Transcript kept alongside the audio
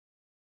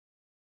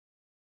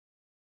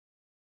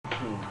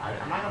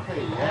I'm not gonna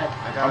play it yet.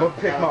 I'm gonna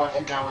pick my.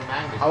 You down with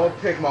Magnus. I'm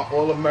gonna pick my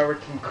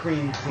All-American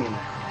Cream Team.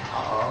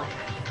 Uh-oh.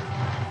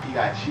 He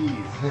got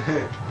cheese.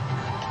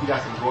 He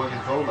got some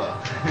gorgonzola.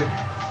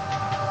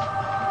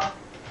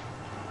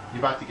 You're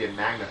about to get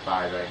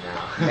magnified right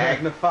now.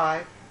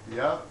 Magnified?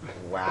 Yup.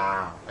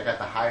 Wow. I got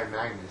the higher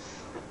Magnus.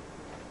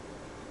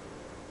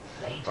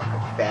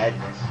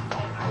 Badness.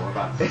 We're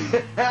about to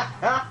see.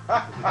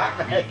 That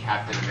could be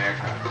Captain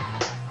America.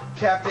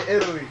 Captain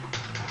Italy.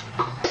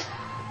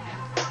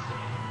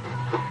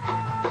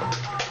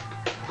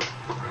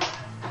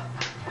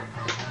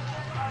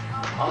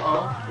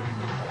 Uh-oh.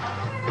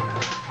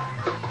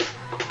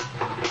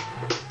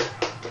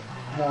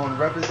 Come on,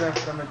 represent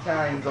some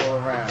Italians all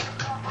around.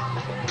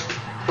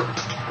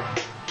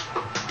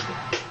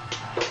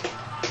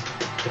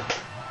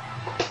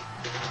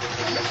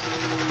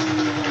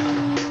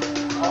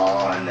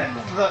 Oh, and then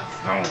the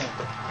snow.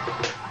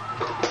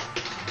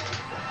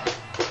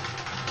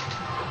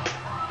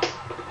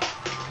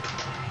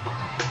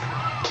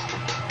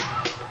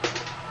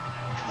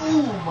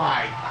 Oh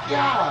my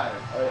God.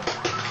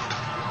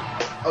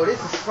 Oh,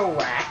 this is so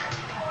whack.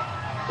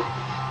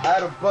 I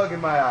had a bug in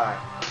my eye.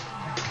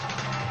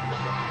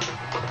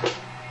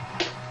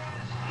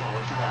 Oh,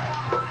 what you got?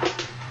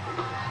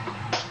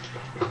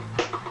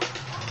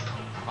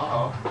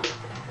 Uh-oh.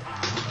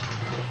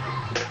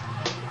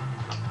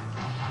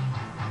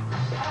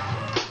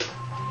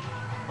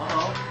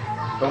 Uh-oh.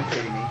 Don't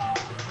pity me.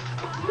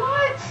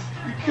 What?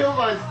 You killed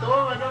my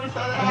storm? I never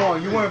saw that. Come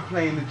on, you weren't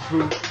playing the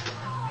truth.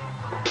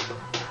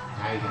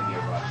 Now you're gonna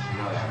get rushed. You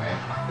know that, right?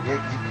 Yeah,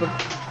 you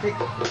pick.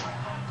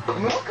 I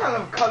mean, what kind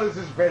of colors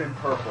is red and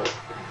purple?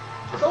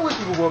 It's always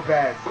people wear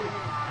bad.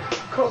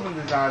 Clothing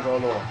designs all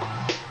over.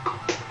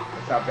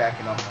 Let's stop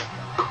backing up.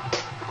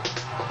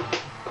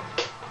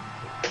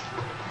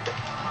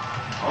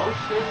 Oh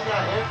shit, you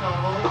got air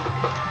combos.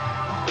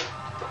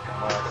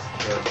 Let's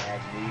kill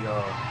Magneto.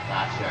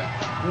 Gotcha.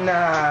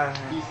 Nah.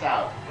 Peace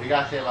out. What you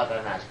gotta say about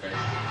that match, Chris?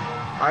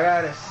 I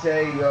gotta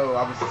say, yo,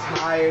 I was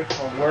tired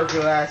from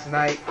working last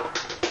night.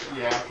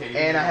 Yeah, okay.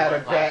 And I had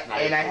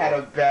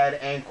a bad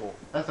ankle.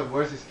 That's the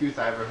worst excuse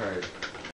I ever heard.